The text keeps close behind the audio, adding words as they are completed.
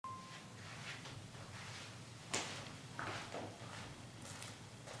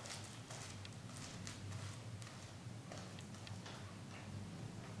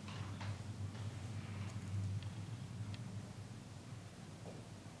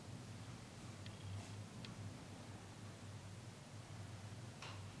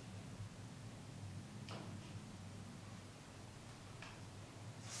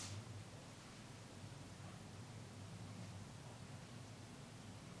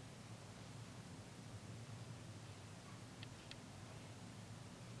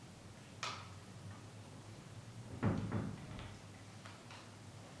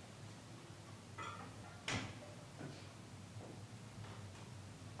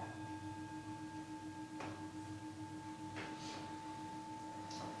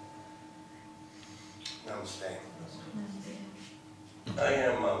I'm staying with us. I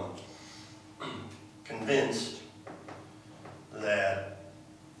am convinced that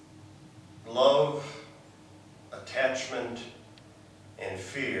love, attachment, and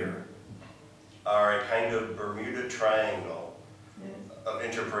fear are a kind of Bermuda Triangle of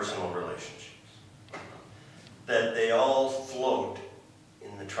interpersonal relationships. That they all float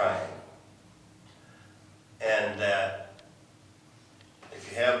in the triangle. And that if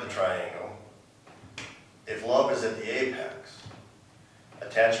you have the triangle, if love is at the apex,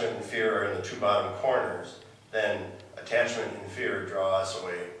 attachment and fear are in the two bottom corners, then attachment and fear draw us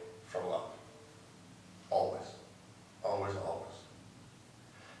away from love. Always. Always, always.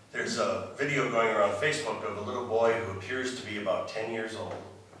 There's a video going around Facebook of a little boy who appears to be about 10 years old.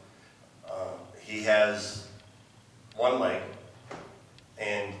 He has one leg,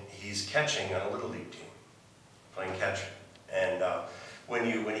 and he's catching on a Little League team, playing catcher. And when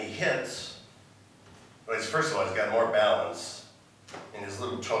he hits, well, first of all, he's got more balance in his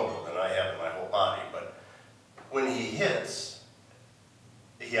little toe than I have in my whole body. But when he hits,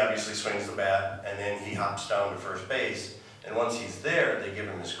 he obviously swings the bat, and then he hops down to first base. And once he's there, they give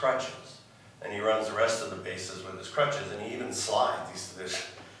him his crutches. And he runs the rest of the bases with his crutches, and he even slides.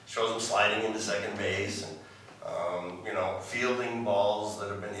 Shows him sliding into second base, and you know, fielding balls that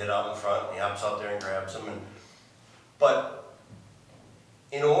have been hit out in front, and he hops out there and grabs them. But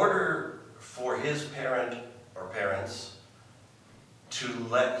in order for his parent or parents to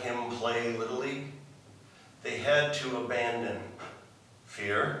let him play Little League, they had to abandon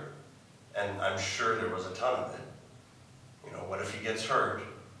fear, and I'm sure there was a ton of it. You know, what if he gets hurt?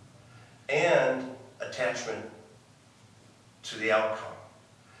 And attachment to the outcome.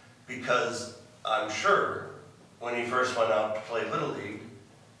 Because I'm sure when he first went out to play Little League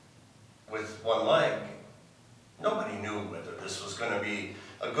with one leg, nobody knew whether this was going to be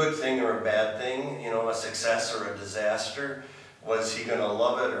a good thing or a bad thing, you know, a success or a disaster. Was he going to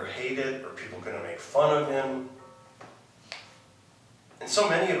love it or hate it? Or people going to make fun of him? And so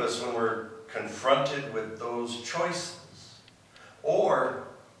many of us, when we're confronted with those choices, or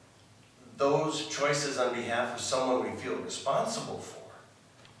those choices on behalf of someone we feel responsible for,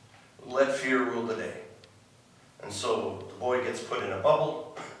 let fear rule the day. And so the boy gets put in a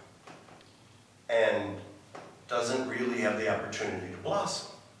bubble and doesn't really have the opportunity to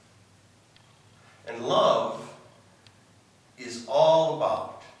blossom. And love is all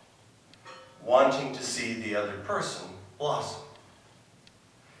about wanting to see the other person blossom.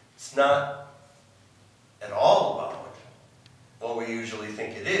 It's not at all about what we usually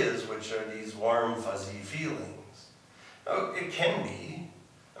think it is, which are these warm, fuzzy feelings. Now, it can be.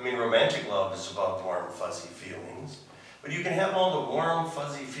 I mean, romantic love is about warm, fuzzy feelings. But you can have all the warm,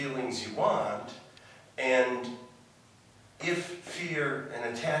 fuzzy feelings you want, and if fear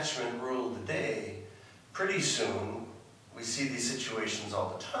and attachment rule the day, pretty soon we see these situations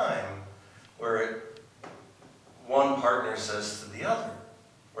all the time where one partner says to the other,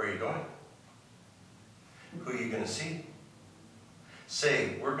 "Where are you going? Who are you going to see?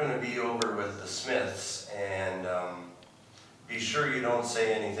 Say, we're going to be over with the Smiths, and be sure you don't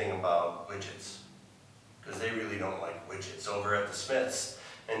say anything about widgets, because they really don't like widgets over at the Smiths,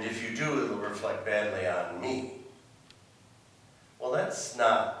 and if you do, it'll reflect badly on me." Well, that's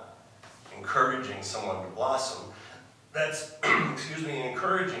not encouraging someone to blossom. That's, excuse me,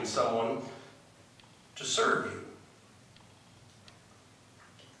 encouraging someone to serve you.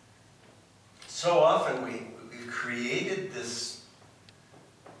 So often we've created this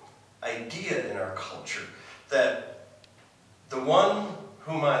idea in our culture that the one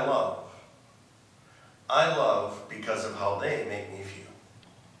whom I love because of how they make me feel.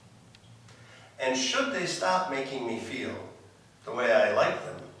 And should they stop making me feel the way I like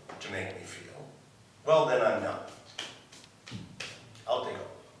them to make me feel, well, then I'm done. Out they go.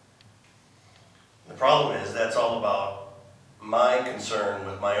 The problem is that's all about my concern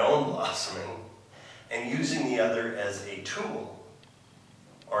with my own blossoming and using the other as a tool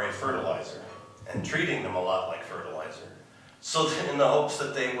or a fertilizer, and treating them a lot like fertilizer, so that in the hopes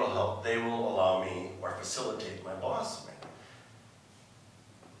that they will help, they will allow me or facilitate my blossoming.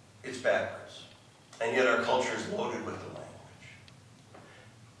 It's backwards. And yet our culture is loaded with the language.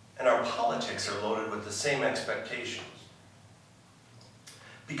 And our politics are loaded with the same expectations.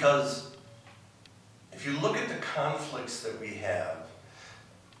 Because if you look at the conflicts that we have,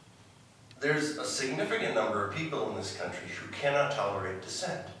 there's a significant number of people in this country who cannot tolerate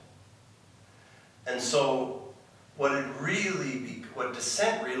dissent. And so what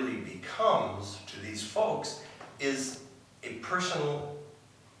dissent really becomes to these folks is a personal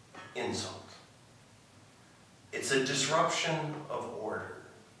insult. It's a disruption of order.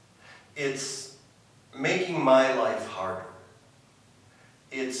 It's making my life harder.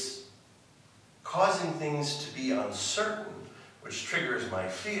 It's causing things to be uncertain, which triggers my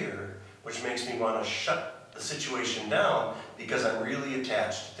fear, which makes me want to shut the situation down because I'm really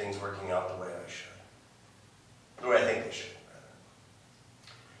attached to things working out the way I should. The way I think they should, rather.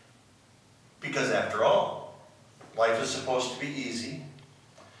 Because after all, life is supposed to be easy.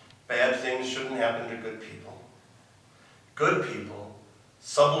 Bad things shouldn't happen to good people. Good people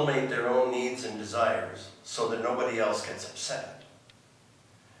sublimate their own needs and desires so that nobody else gets upset.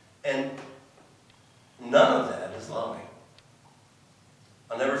 And none of that is loving.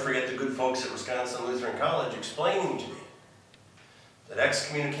 I'll never forget the good folks at Wisconsin Lutheran College explaining to me that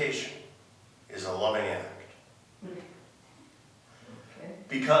excommunication is a loving act. Okay.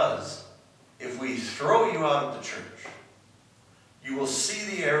 Because if we throw you out of the church, you will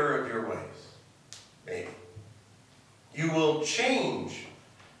see the error of your ways, maybe. You will change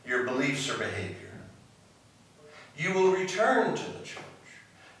your beliefs or behavior. You will return to the church.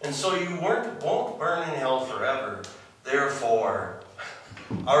 And so you won't burn in hell forever. Therefore,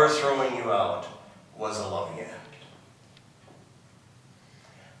 our throwing you out was a loving act.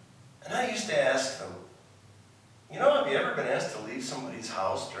 And I used to ask them, you know, have you ever been asked to leave somebody's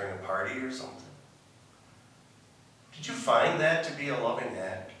house during a party or something? Did you find that to be a loving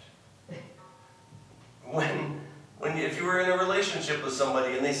act? If you were in a relationship with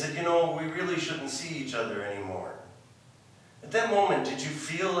somebody and they said, you know, we really shouldn't see each other anymore. At that moment, did you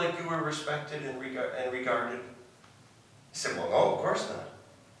feel like you were respected and regarded? He said, well, no, of course not.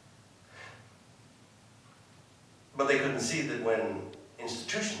 But they couldn't see that when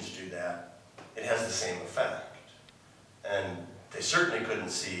institutions do that, it has the same effect. And they certainly couldn't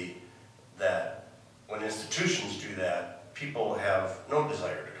see that when institutions do that, people have no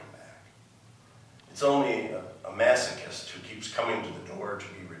desire to come back. It's only a masochist who keeps coming to the door to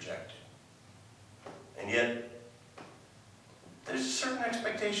be rejected. And yet, there's a certain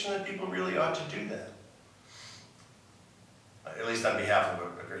expectation that people really ought to do that. At least on behalf of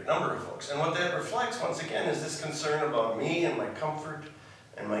a great number of folks. And what that reflects, once again, is this concern about me and my comfort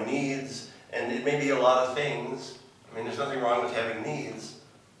and my needs. And it may be a lot of things. I mean, there's nothing wrong with having needs,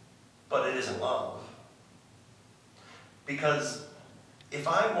 but it isn't love. Because if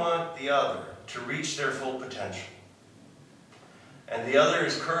I want the other to reach their full potential, and the other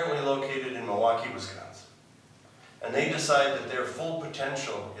is currently located in Milwaukee, Wisconsin, and they decide that their full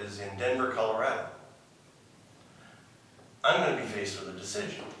potential is in Denver, Colorado, I'm going to be faced with a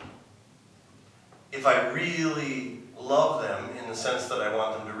decision. If I really love them in the sense that I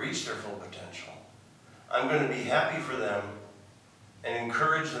want them to reach their full potential, I'm going to be happy for them and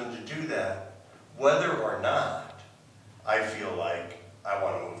encourage them to do that, whether or not I feel like I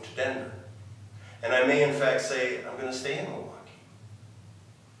want to move to Denver. And I may in fact say, I'm going to stay in Milwaukee.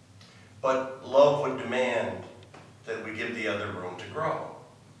 But love would demand that we give the other room to grow.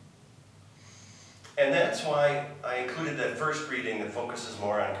 And that's why I included that first reading that focuses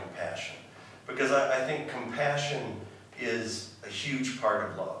more on compassion. Because I think compassion is a huge part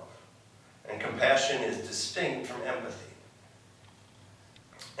of love. And compassion is distinct from empathy.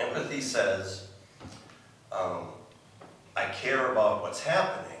 Empathy says, I care about what's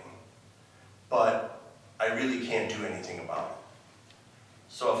happening, but I really can't do anything about it.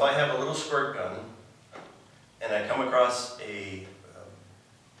 So if I have a little squirt gun, and I come across a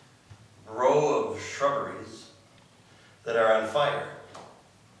row of shrubberies that are on fire,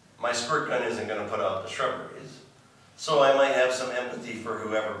 my squirt gun isn't going to put out the shrubberies. So I might have some empathy for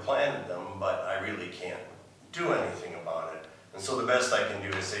whoever planted them, but I really can't do anything about it. And so the best I can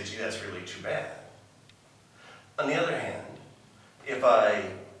do is say, gee, that's really too bad. On the other hand, if I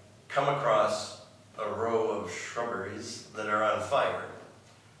come across a row of shrubberies that are on fire,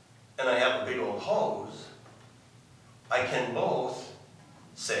 and I have a big old hose, I can both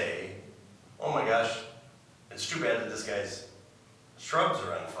say, oh my gosh, it's too bad that this guy's shrubs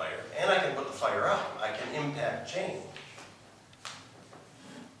are on fire, and I can put the fire out. I can impact change.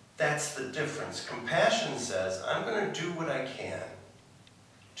 That's the difference. Compassion says, I'm going to do what I can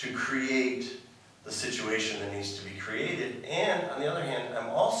to create the situation that needs to be created, and on the other hand, I'm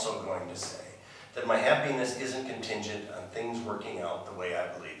also going to say that my happiness isn't contingent on things working out the way I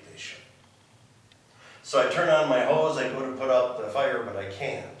believe they should. So I turn on my hose, I go to put out the fire, but I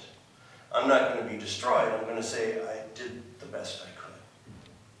can't. I'm not going to be destroyed. I'm going to say I did the best I could.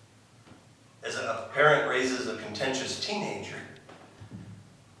 As a parent raises a contentious teenager,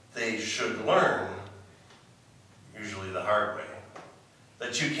 they should learn, usually the hard way,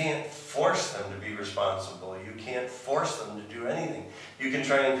 that you can't force them to be responsible. You can't force them to do anything. You can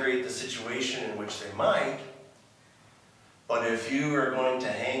try and create the situation in which they might, but if you are going to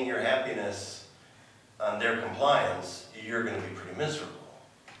hang your happiness on their compliance, you're going to be pretty miserable.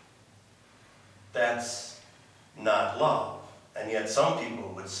 That's not love. And yet some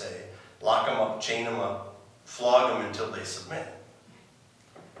people would say, lock them up, chain them up, flog them until they submit.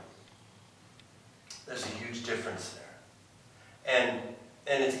 There's a huge difference there.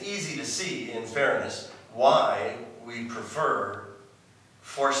 And it's easy to see, in fairness, why we prefer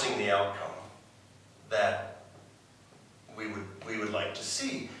forcing the outcome that we would like to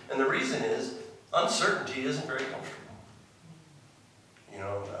see. And the reason is, uncertainty isn't very comfortable. You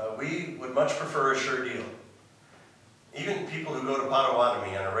know, we would much prefer a sure deal. Even people who go to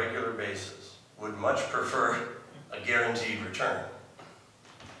Potawatomi on a regular basis would much prefer a guaranteed return.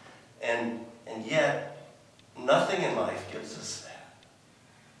 And yet, nothing in life gives us that.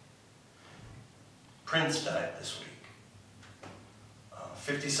 Prince died this week,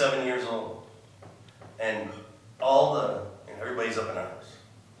 57 years old, and everybody's up in arms.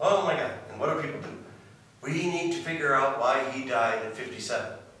 Oh my God, and what do people do? We need to figure out why he died at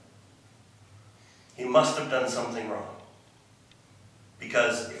 57. He must have done something wrong.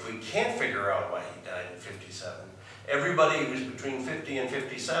 Because if we can't figure out why he died at 57, everybody who's between 50 and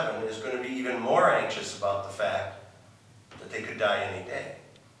 57 is going to be even more anxious about the fact that they could die any day.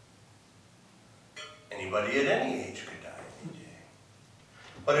 Anybody at any age could die any day.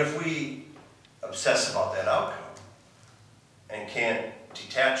 But if we obsess about that outcome and can't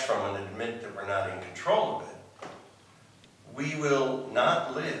detach from it and admit that we're not in control of it, we will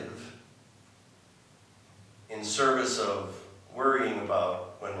not live in service of worrying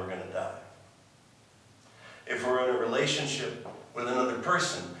about when we're going to die. If we're in a relationship with another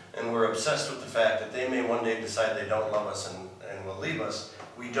person and we're obsessed with the fact that they may one day decide they don't love us and will leave us,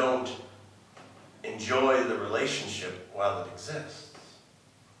 we don't enjoy the relationship while it exists.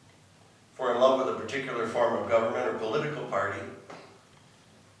 If we're in love with a particular form of government or political party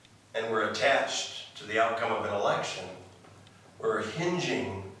and we're attached to the outcome of an election, we're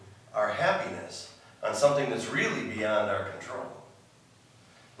hinging our happiness on something that's really beyond our control.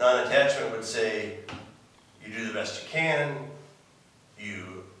 Non-attachment would say, you do the best you can,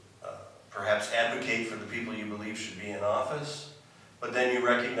 you perhaps advocate for the people you believe should be in office, but then you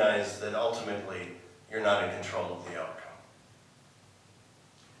recognize that ultimately you're not in control of the outcome.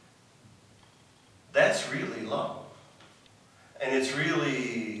 That's really love. And it's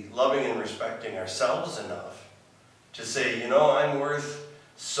really loving and respecting ourselves enough to say, you know, I'm worth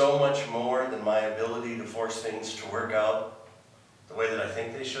so much more than my ability to force things to work out the way that I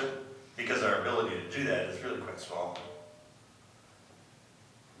think they should, because our ability to do that is really quite small.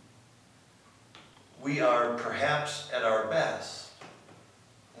 We are perhaps at our best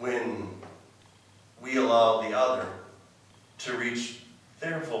when we allow the other to reach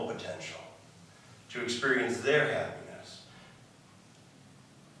their full potential, to experience their happiness.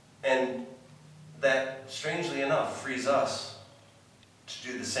 And that, strangely enough, frees us to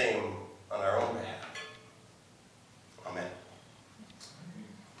do the same on our own behalf. Amen.